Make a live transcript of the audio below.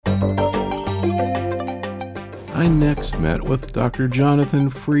I next met with Dr. Jonathan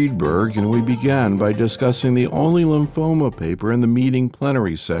Friedberg, and we began by discussing the only lymphoma paper in the meeting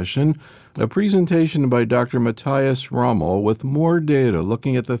plenary session, a presentation by Dr. Matthias Rommel with more data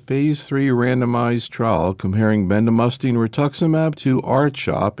looking at the Phase 3 randomized trial comparing bendamustine rituximab to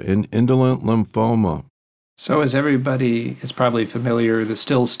R-CHOP in indolent lymphoma. So as everybody is probably familiar, the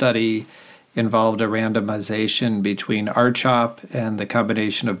STILL study involved a randomization between R-CHOP and the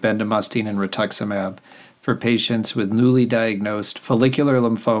combination of bendamustine and rituximab for patients with newly diagnosed follicular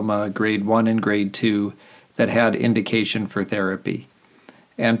lymphoma, grade 1 and grade 2, that had indication for therapy.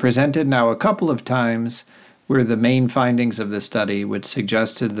 And presented now a couple of times were the main findings of the study, which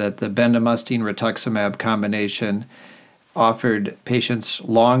suggested that the bendamustine rituximab combination offered patients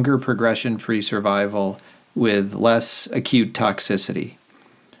longer progression-free survival with less acute toxicity.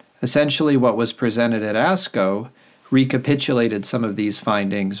 Essentially, what was presented at ASCO recapitulated some of these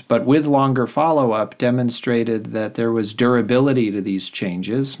findings, but with longer follow-up demonstrated that there was durability to these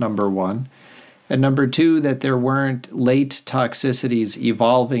changes, number one, and number two, that there weren't late toxicities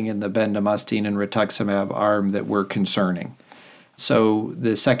evolving in the bendamustine and rituximab arm that were concerning. So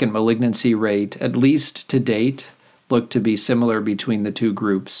the second malignancy rate, at least to date, looked to be similar between the two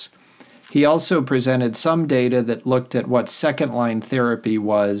groups. He also presented some data that looked at what second-line therapy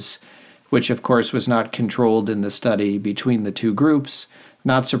was, which of course was not controlled in the study between the two groups.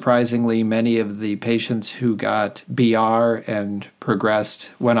 Not surprisingly, many of the patients who got BR and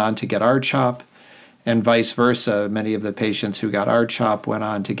progressed went on to get R-CHOP, and vice versa. Many of the patients who got R-CHOP went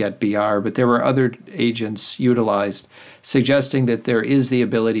on to get BR, but there were other agents utilized, suggesting that there is the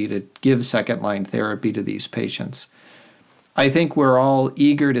ability to give second-line therapy to these patients. I think we're all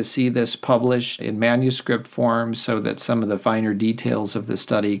eager to see this published in manuscript form so that some of the finer details of the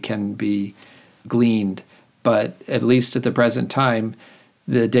study can be gleaned. But at least at the present time,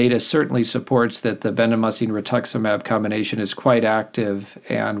 the data certainly supports that the bendamustine rituximab combination is quite active,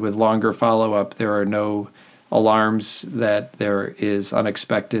 and with longer follow-up, there are no alarms that there is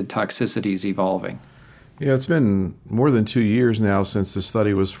unexpected toxicities evolving. Yeah, it's been more than 2 years now since the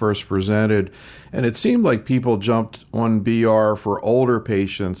study was first presented, and it seemed like people jumped on BR for older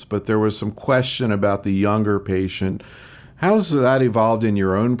patients, but there was some question about the younger patient. How's that evolved in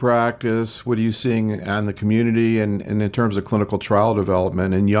your own practice? What are you seeing in the community and in terms of clinical trial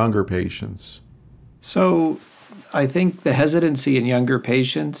development in younger patients? So I think the hesitancy in younger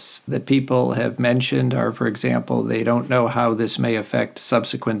patients that people have mentioned are, for example, they don't know how this may affect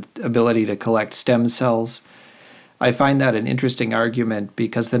subsequent ability to collect stem cells. I find that an interesting argument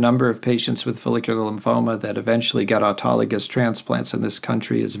because the number of patients with follicular lymphoma that eventually get autologous transplants in this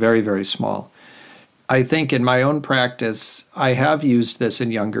country is very, very small. I think in my own practice, I have used this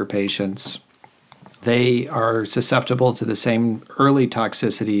in younger patients. They are susceptible to the same early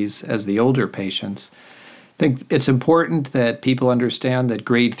toxicities as the older patients. I think it's important that people understand that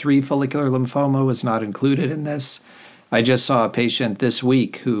grade 3 follicular lymphoma was not included in this. I just saw a patient this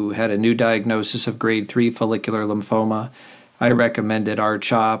week who had a new diagnosis of grade 3 follicular lymphoma. I recommended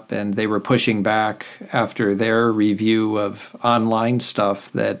R-CHOP, and they were pushing back after their review of online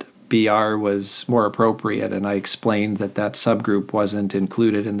stuff that BR was more appropriate, and I explained that that subgroup wasn't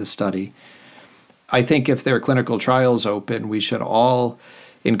included in the study. I think if there are clinical trials open, we should all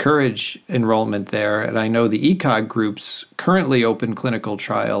encourage enrollment there, and I know the ECOG group's currently open clinical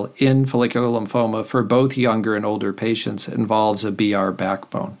trial in follicular lymphoma for both younger and older patients involves a BR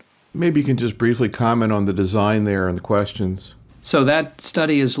backbone. Maybe you can just briefly comment on the design there and the questions. So that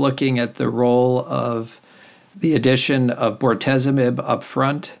study is looking at the role of the addition of bortezomib up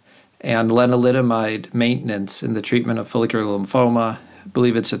front and lenalidomide maintenance in the treatment of follicular lymphoma. I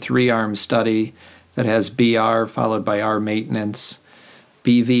believe it's a 3-arm study that has BR followed by R maintenance,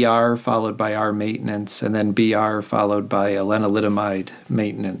 BVR followed by R maintenance, and then BR followed by a lenalidomide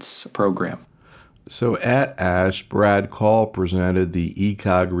maintenance program. So at ASH, Brad Call presented the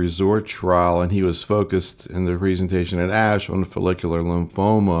ECOG Resort trial, and he was focused in the presentation at ASH on follicular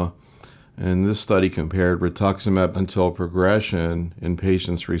lymphoma. And this study compared rituximab until progression in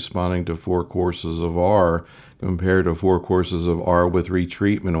patients responding to 4 courses of R compared to 4 courses of R with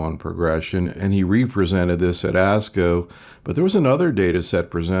retreatment on progression. And he represented this at ASCO. But there was another data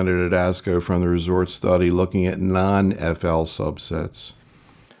set presented at ASCO from the Resort study looking at non-FL subsets.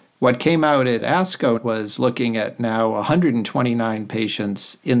 What came out at ASCO was looking at now 129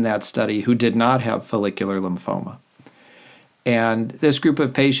 patients in that study who did not have follicular lymphoma. And this group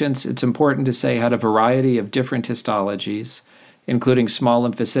of patients, it's important to say, had a variety of different histologies, including small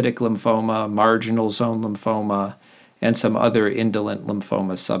lymphocytic lymphoma, marginal zone lymphoma, and some other indolent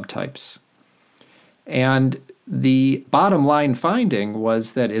lymphoma subtypes. And The bottom line finding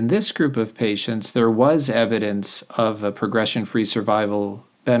was that in this group of patients, there was evidence of a progression-free survival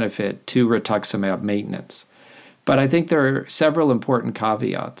benefit to rituximab maintenance. But I think there are several important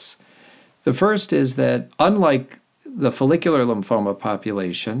caveats. The first is that unlike the follicular lymphoma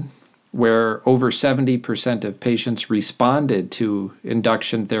population, where over 70% of patients responded to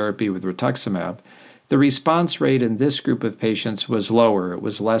induction therapy with rituximab, the response rate in this group of patients was lower. It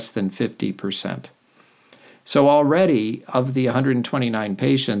was less than 50%. So already, of the 129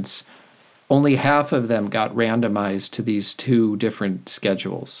 patients, only half of them got randomized to these two different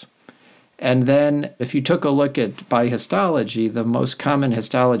schedules. And then if you took a look at by histology, the most common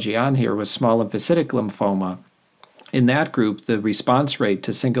histology on here was small lymphocytic lymphoma. In that group, the response rate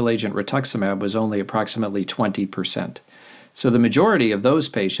to single-agent rituximab was only approximately 20%. So the majority of those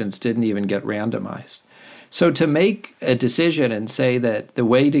patients didn't even get randomized. So to make a decision and say that the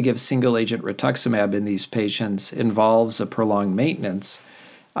way to give single-agent rituximab in these patients involves a prolonged maintenance,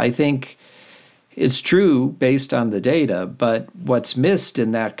 I think it's true based on the data, but what's missed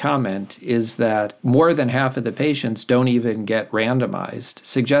in that comment is that more than half of the patients don't even get randomized,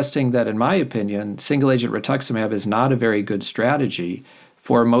 suggesting that, in my opinion, single-agent rituximab is not a very good strategy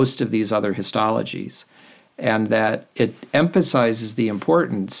for most of these other histologies, and that it emphasizes the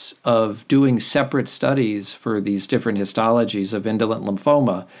importance of doing separate studies for these different histologies of indolent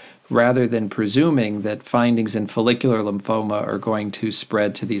lymphoma rather than presuming that findings in follicular lymphoma are going to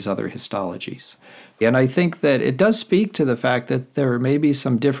spread to these other histologies. And I think that it does speak to the fact that there may be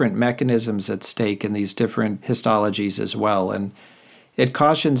some different mechanisms at stake in these different histologies as well. And it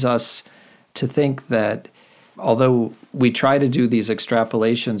cautions us to think that although we try to do these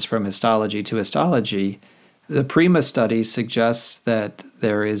extrapolations from histology to histology, the PRIMA study suggests that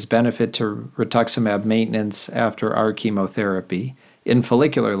there is benefit to rituximab maintenance after our chemotherapy in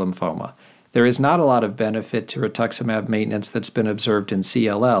follicular lymphoma. There is not a lot of benefit to rituximab maintenance that's been observed in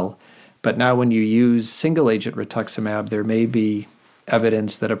CLL, but now when you use single-agent rituximab, there may be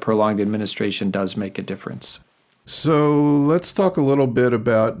evidence that a prolonged administration does make a difference. So let's talk a little bit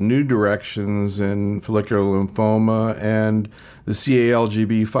about new directions in follicular lymphoma and the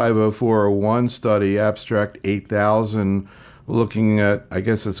CALGB 50401 study, abstract 8000, looking at, I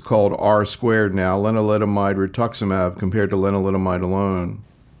guess it's called R squared now, lenalidomide rituximab compared to lenalidomide alone.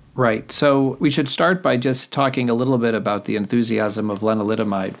 Right. So we should start by just talking a little bit about the enthusiasm of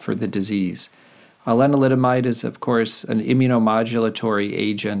lenalidomide for the disease. Lenalidomide is, of course, an immunomodulatory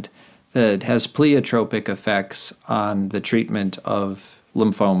agent that has pleiotropic effects on the treatment of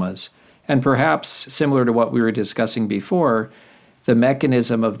lymphomas. And perhaps, similar to what we were discussing before, the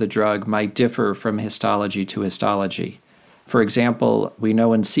mechanism of the drug might differ from histology to histology. For example, we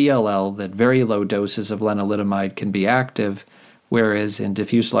know in CLL that very low doses of lenalidomide can be active, whereas in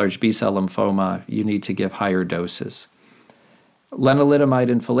diffuse large B-cell lymphoma, you need to give higher doses. Lenalidomide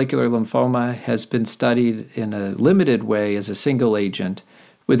in follicular lymphoma has been studied in a limited way as a single agent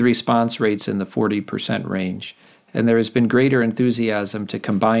with response rates in the 40% range. And there has been greater enthusiasm to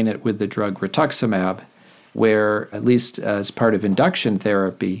combine it with the drug rituximab, where, at least as part of induction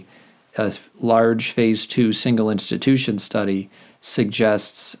therapy, a large phase 2 single institution study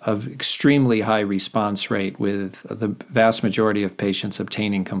suggests an extremely high response rate with the vast majority of patients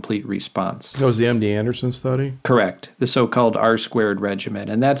obtaining complete response. That was the MD Anderson study? Correct, the so-called R-squared regimen.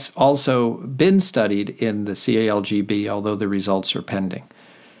 And that's also been studied in the CALGB, although the results are pending.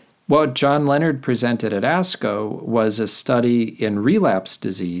 What John Leonard presented at ASCO was a study in relapse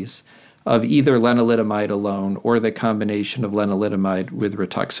disease of either lenalidomide alone or the combination of lenalidomide with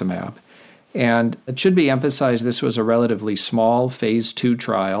rituximab. And it should be emphasized this was a relatively small phase 2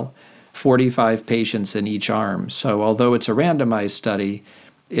 trial, 45 patients in each arm. So although it's a randomized study,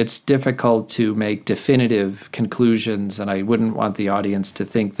 it's difficult to make definitive conclusions, and I wouldn't want the audience to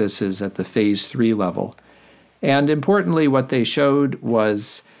think this is at the phase 3 level. And importantly, what they showed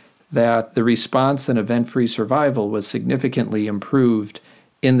was that the response and event-free survival was significantly improved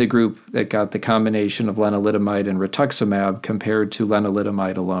in the group that got the combination of lenalidomide and rituximab compared to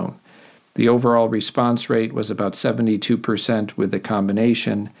lenalidomide alone. The overall response rate was about 72% with the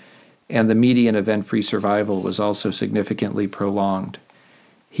combination, and the median event-free survival was also significantly prolonged.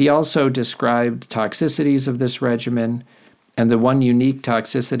 He also described toxicities of this regimen, and the one unique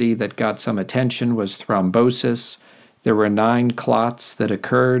toxicity that got some attention was thrombosis. There were 9 clots that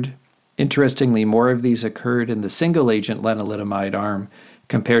occurred. Interestingly, more of these occurred in the single-agent lenalidomide arm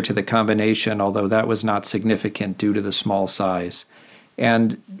compared to the combination, although that was not significant due to the small size.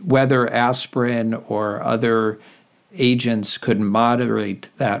 And whether aspirin or other agents could moderate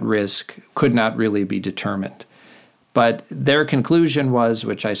that risk could not really be determined. But their conclusion was,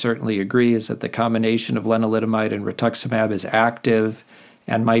 which I certainly agree, is that the combination of lenalidomide and rituximab is active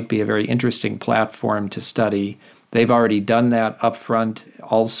and might be a very interesting platform to study. They've already done that upfront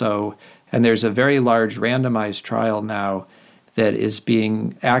also, and there's a very large randomized trial now that is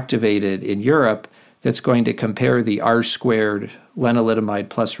being activated in Europe that's going to compare the R-squared lenalidomide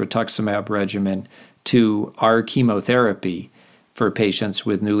plus rituximab regimen to our chemotherapy for patients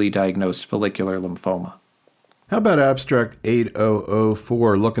with newly diagnosed follicular lymphoma. How about abstract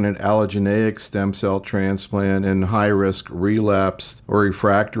 8004, looking at allogeneic stem cell transplant in high-risk relapsed or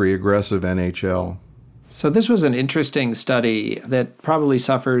refractory aggressive NHL? So this was an interesting study that probably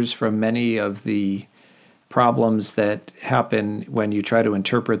suffers from many of the problems that happen when you try to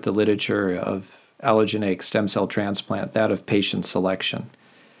interpret the literature of allogeneic stem cell transplant, that of patient selection.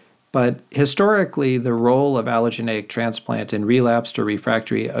 But historically, the role of allogeneic transplant in relapsed or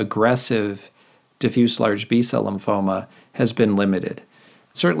refractory aggressive diffuse large B-cell lymphoma has been limited.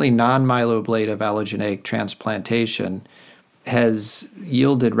 Certainly non-myeloablative allogeneic transplantation has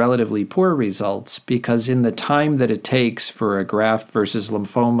yielded relatively poor results because in the time that it takes for a graft versus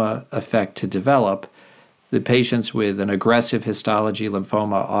lymphoma effect to develop, the patients with an aggressive histology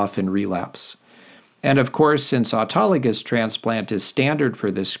lymphoma often relapse. And of course, since autologous transplant is standard for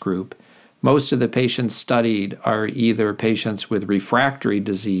this group, most of the patients studied are either patients with refractory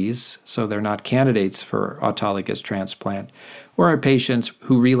disease, so they're not candidates for autologous transplant, or are patients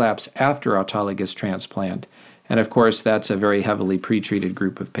who relapse after autologous transplant. And of course, that's a very heavily pretreated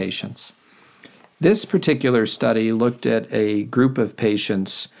group of patients. This particular study looked at a group of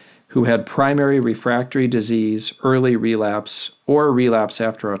patients who had primary refractory disease, early relapse, or relapse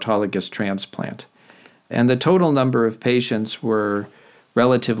after autologous transplant. And the total number of patients were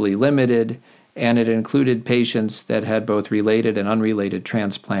relatively limited, and it included patients that had both related and unrelated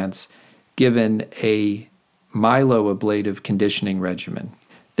transplants given a myeloablative conditioning regimen.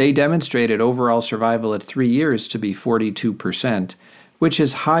 They demonstrated overall survival at 3 years to be 42%, which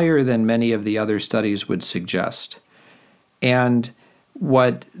is higher than many of the other studies would suggest. And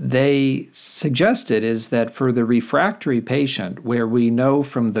what they suggested is that for the refractory patient, where we know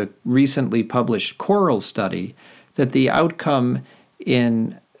from the recently published CORAL study that the outcome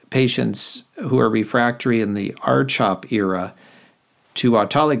in patients who are refractory in the R-CHOP era to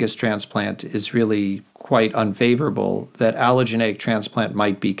autologous transplant is really quite unfavorable, that allogeneic transplant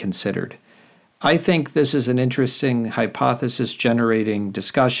might be considered. I think this is an interesting hypothesis-generating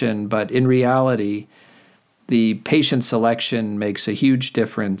discussion, but in reality, the patient selection makes a huge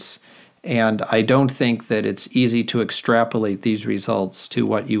difference, and I don't think that it's easy to extrapolate these results to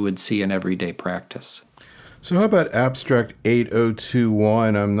what you would see in everyday practice. So how about abstract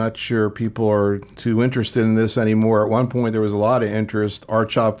 8021? I'm not sure people are too interested in this anymore. At one point, there was a lot of interest,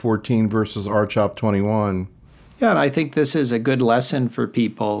 R-CHOP 14 versus R-CHOP 21. Yeah, and I think this is a good lesson for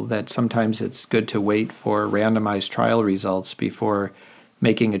people that sometimes it's good to wait for randomized trial results before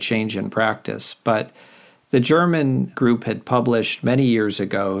making a change in practice. But the German group had published many years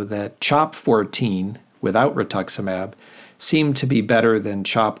ago that CHOP 14 without rituximab seemed to be better than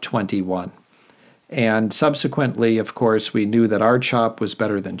CHOP 21. And subsequently, of course, we knew that R-CHOP was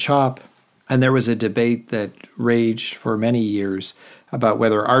better than CHOP, and there was a debate that raged for many years about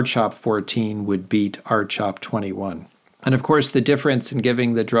whether R-CHOP 14 would beat R-CHOP 21. And of course, the difference in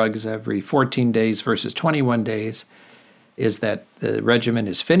giving the drugs every 14 days versus 21 days is that the regimen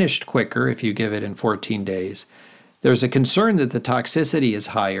is finished quicker if you give it in 14 days. There's a concern that the toxicity is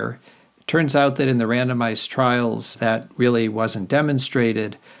higher. It turns out that in the randomized trials, that really wasn't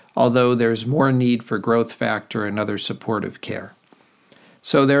demonstrated, although there's more need for growth factor and other supportive care.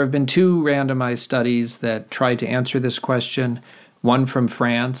 So there have been 2 randomized studies that tried to answer this question, one from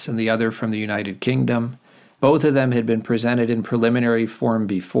France and the other from the United Kingdom. Both of them had been presented in preliminary form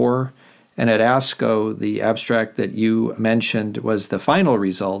before, and at ASCO, the abstract that you mentioned was the final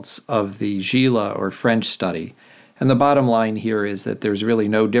results of the GILA or French study. And the bottom line here is that there's really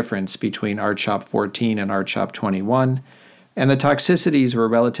no difference between R-CHOP 14 and R-CHOP 21, and the toxicities were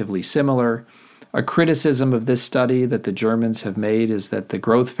relatively similar. A criticism of this study that the Germans have made is that the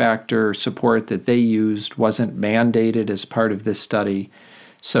growth factor support that they used wasn't mandated as part of this study,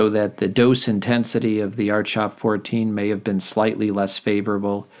 so that the dose intensity of the R-CHOP 14 may have been slightly less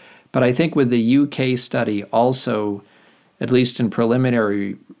favorable. But I think with the UK study also, at least in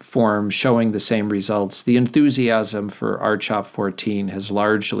preliminary form, showing the same results, the enthusiasm for R-CHOP 14 has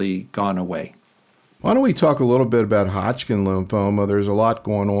largely gone away. Why don't we talk a little bit about Hodgkin lymphoma? There's a lot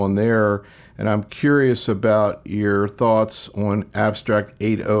going on there, and I'm curious about your thoughts on abstract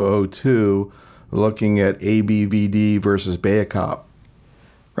 8002, looking at ABVD versus BACOP.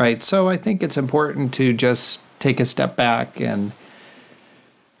 Right, so I think it's important to just take a step back and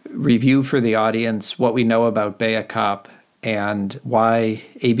review for the audience what we know about BEACOP and why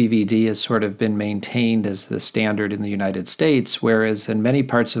ABVD has sort of been maintained as the standard in the United States, whereas in many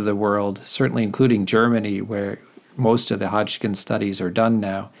parts of the world, certainly including Germany, where most of the Hodgkin studies are done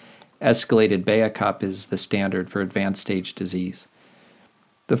now, escalated BEACOP is the standard for advanced stage disease.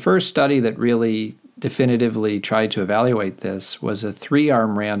 The first study that really definitively tried to evaluate this was a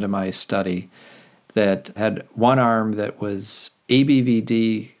 3-arm randomized study that had one arm that was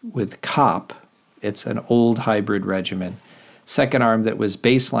ABVD with COP. It's an old hybrid regimen. Second arm that was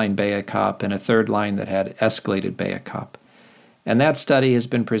baseline BEACOP, and a third line that had escalated BEACOP. And that study has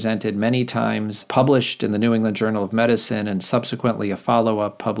been presented many times, published in the New England Journal of Medicine, and subsequently a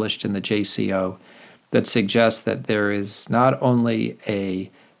follow-up published in the JCO that suggests that there is not only a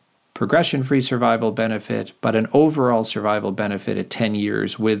progression-free survival benefit, but an overall survival benefit at 10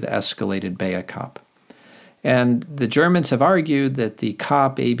 years with escalated BEACOP. And the Germans have argued that the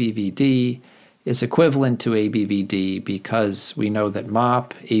COP ABVD is equivalent to ABVD because we know that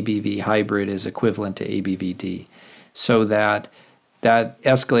MOP ABV hybrid is equivalent to ABVD, so that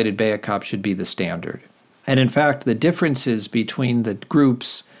escalated BEACOP should be the standard. And in fact, the differences between the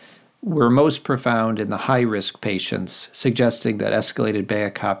groups were most profound in the high-risk patients, suggesting that escalated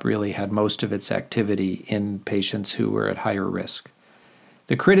BEACOP really had most of its activity in patients who were at higher risk.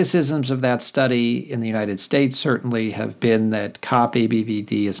 The criticisms of that study in the United States certainly have been that COP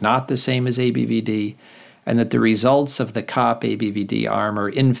ABVD is not the same as ABVD, and that the results of the COP ABVD arm are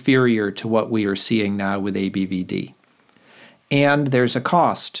inferior to what we are seeing now with ABVD. And there's a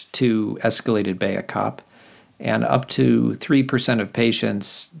cost to escalated BEACOP, and up to 3% of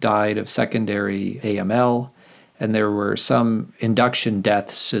patients died of secondary AML, and there were some induction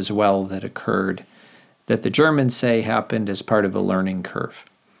deaths as well that occurred that the Germans say happened as part of a learning curve.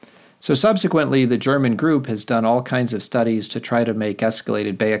 So subsequently, the German group has done all kinds of studies to try to make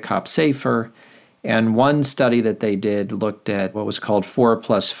escalated BEACOP safer, and one study that they did looked at what was called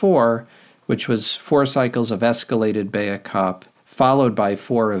 4+4, which was 4 cycles of escalated BEACOP followed by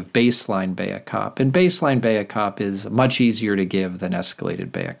 4 of baseline BEACOP. And baseline BEACOP is much easier to give than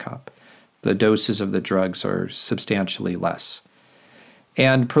escalated BEACOP. The doses of the drugs are substantially less.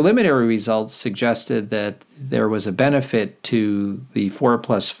 And preliminary results suggested that there was a benefit to the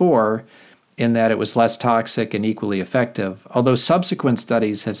 4+4 in that it was less toxic and equally effective, although subsequent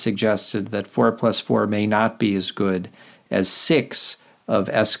studies have suggested that 4+4 may not be as good as 6 of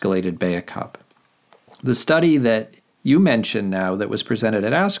escalated BEACOP. The study that you mentioned now that was presented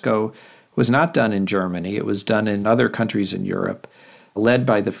at ASCO was not done in Germany. It was done in other countries in Europe, led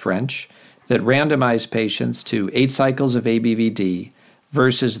by the French, that randomized patients to 8 cycles of ABVD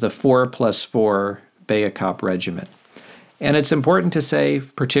versus the 4+4 BEACOP regimen. And it's important to say,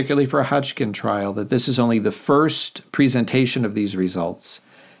 particularly for a Hodgkin trial, that this is only the first presentation of these results.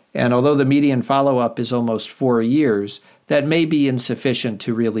 And although the median follow-up is almost 4 years, that may be insufficient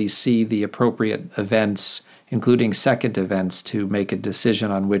to really see the appropriate events, including second events, to make a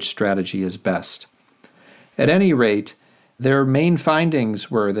decision on which strategy is best. At any rate, their main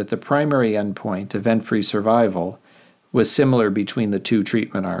findings were that the primary endpoint, event-free survival, was similar between the 2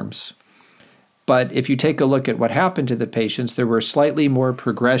 treatment arms. But if you take a look at what happened to the patients, there were slightly more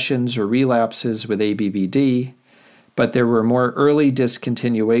progressions or relapses with ABVD, but there were more early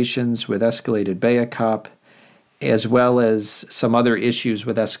discontinuations with escalated BEACOP, as well as some other issues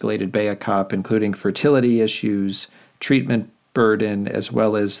with escalated BEACOP, including fertility issues, treatment burden, as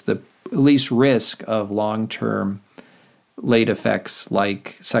well as the least risk of long-term late effects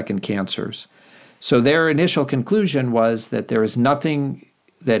like second cancers. So their initial conclusion was that there is nothing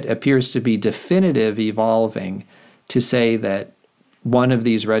that appears to be definitive evolving to say that one of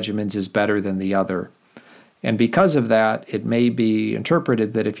these regimens is better than the other. And because of that, it may be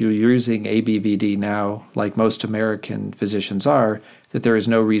interpreted that if you're using ABVD now, like most American physicians are, that there is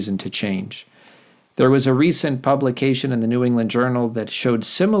no reason to change. There was a recent publication in the New England Journal that showed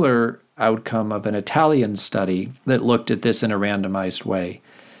similar outcome of an Italian study that looked at this in a randomized way,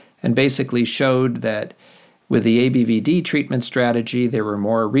 and basically showed that with the ABVD treatment strategy, there were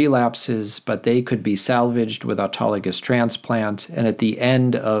more relapses, but they could be salvaged with autologous transplant, and at the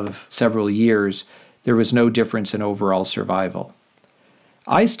end of several years, there was no difference in overall survival.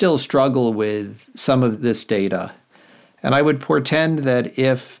 I still struggle with some of this data, and I would portend that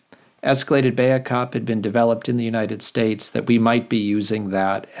if escalated BEACOP had been developed in the United States, that we might be using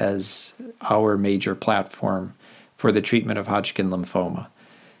that as our major platform for the treatment of Hodgkin lymphoma.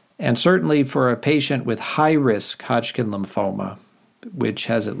 And certainly for a patient with high-risk Hodgkin lymphoma, which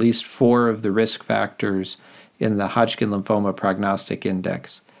has at least 4 of the risk factors in the Hodgkin lymphoma prognostic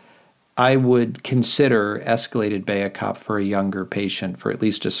index, I would consider escalated Bayakop for a younger patient for at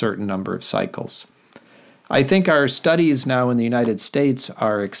least a certain number of cycles. I think our studies now in the United States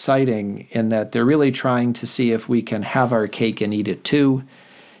are exciting in that they're really trying to see if we can have our cake and eat it too,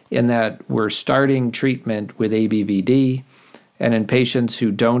 in that we're starting treatment with ABVD, and in patients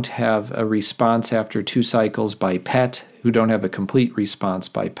who don't have a response after 2 cycles by PET, who don't have a complete response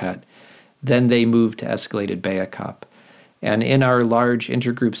by PET, then they move to escalated Bayakop. And in our large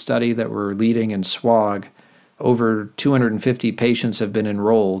intergroup study that we're leading in SWOG, over 250 patients have been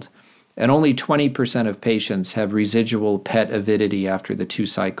enrolled, and only 20% of patients have residual PET avidity after the 2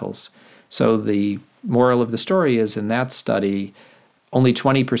 cycles. So the moral of the story is in that study, only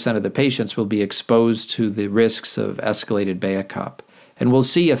 20% of the patients will be exposed to the risks of escalated Bayakop. And we'll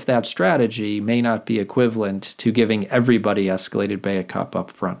see if that strategy may not be equivalent to giving everybody escalated Bayakop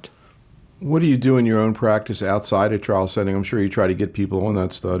up front. What do you do in your own practice outside a trial setting? I'm sure you try to get people on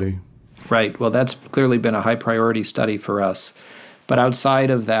that study. Right. Well, that's clearly been a high priority study for us. But outside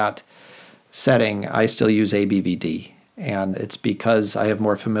of that setting, I still use ABVD. And it's because I have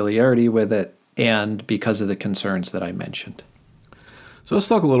more familiarity with it and because of the concerns that I mentioned. So let's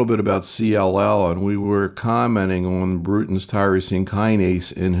talk a little bit about CLL, and we were commenting on Bruton's tyrosine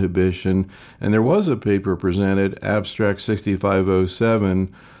kinase inhibition, and there was a paper presented, Abstract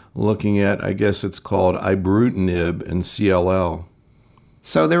 6507, looking at, I guess it's called ibrutinib in CLL.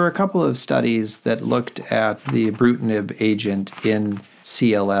 So there were a couple of studies that looked at the ibrutinib agent in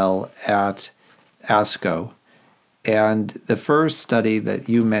CLL at ASCO. And the first study that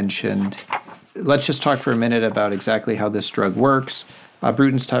you mentioned, let's just talk for a minute about exactly how this drug works.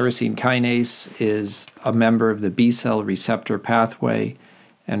 Bruton's tyrosine kinase is a member of the B-cell receptor pathway.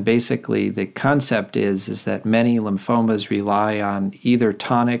 And basically, the concept is that many lymphomas rely on either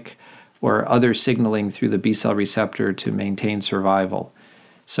tonic or other signaling through the B-cell receptor to maintain survival.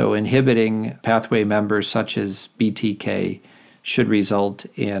 So inhibiting pathway members such as BTK should result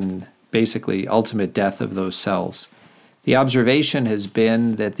in basically ultimate death of those cells. The observation has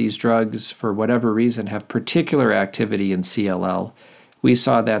been that these drugs, for whatever reason, have particular activity in CLL. We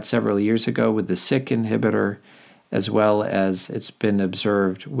saw that several years ago with the SYK inhibitor, as well as it's been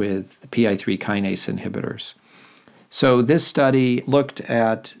observed with PI3 kinase inhibitors. So this study looked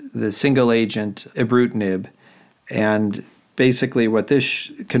at the single agent ibrutinib, and basically what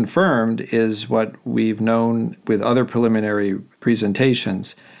this confirmed is what we've known with other preliminary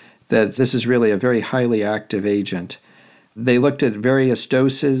presentations, that this is really a very highly active agent. They looked at various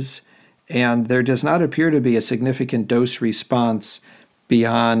doses, and there does not appear to be a significant dose response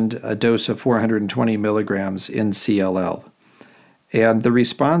beyond a dose of 420 milligrams in CLL. And the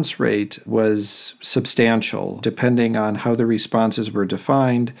response rate was substantial, depending on how the responses were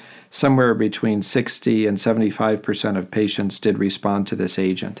defined. Somewhere between 60 and 75% of patients did respond to this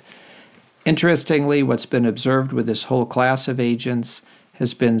agent. Interestingly, what's been observed with this whole class of agents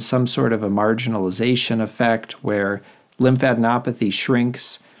has been some sort of a marginalization effect where lymphadenopathy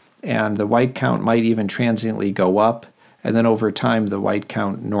shrinks and the white count might even transiently go up, and then over time the white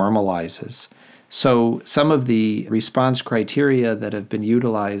count normalizes. So some of the response criteria that have been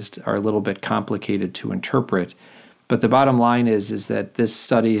utilized are a little bit complicated to interpret. But the bottom line is that this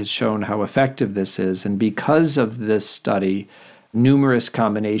study has shown how effective this is. And because of this study, numerous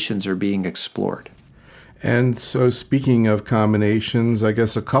combinations are being explored. And so speaking of combinations, I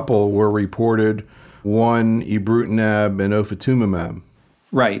guess a couple were reported, one ibrutinib and ofatumumab.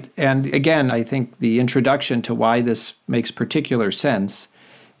 Right. And again, I think the introduction to why this makes particular sense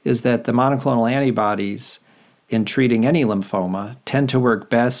is that the monoclonal antibodies in treating any lymphoma tend to work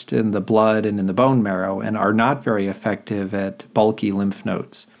best in the blood and in the bone marrow and are not very effective at bulky lymph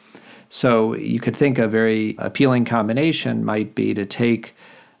nodes. So you could think a very appealing combination might be to take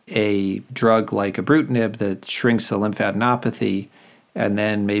a drug like ibrutinib that shrinks the lymphadenopathy and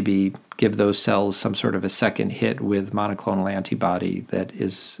then maybe give those cells some sort of a second hit with monoclonal antibody that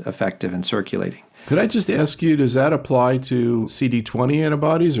is effective in circulating. Could I just ask you, does that apply to CD20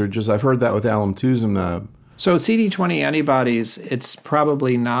 antibodies, or just I've heard that with alemtuzumab? So CD20 antibodies, it's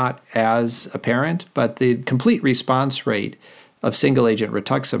probably not as apparent, but the complete response rate of single-agent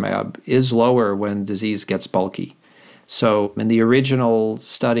rituximab is lower when disease gets bulky. So in the original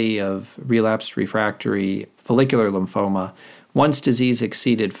study of relapsed refractory follicular lymphoma, once disease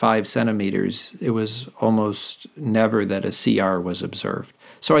exceeded 5 centimeters, it was almost never that a CR was observed.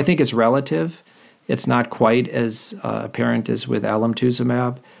 So I think it's relative. It's not quite as apparent as with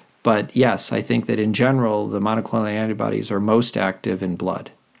alemtuzumab, but yes, I think that in general, the monoclonal antibodies are most active in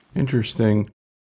blood. Interesting.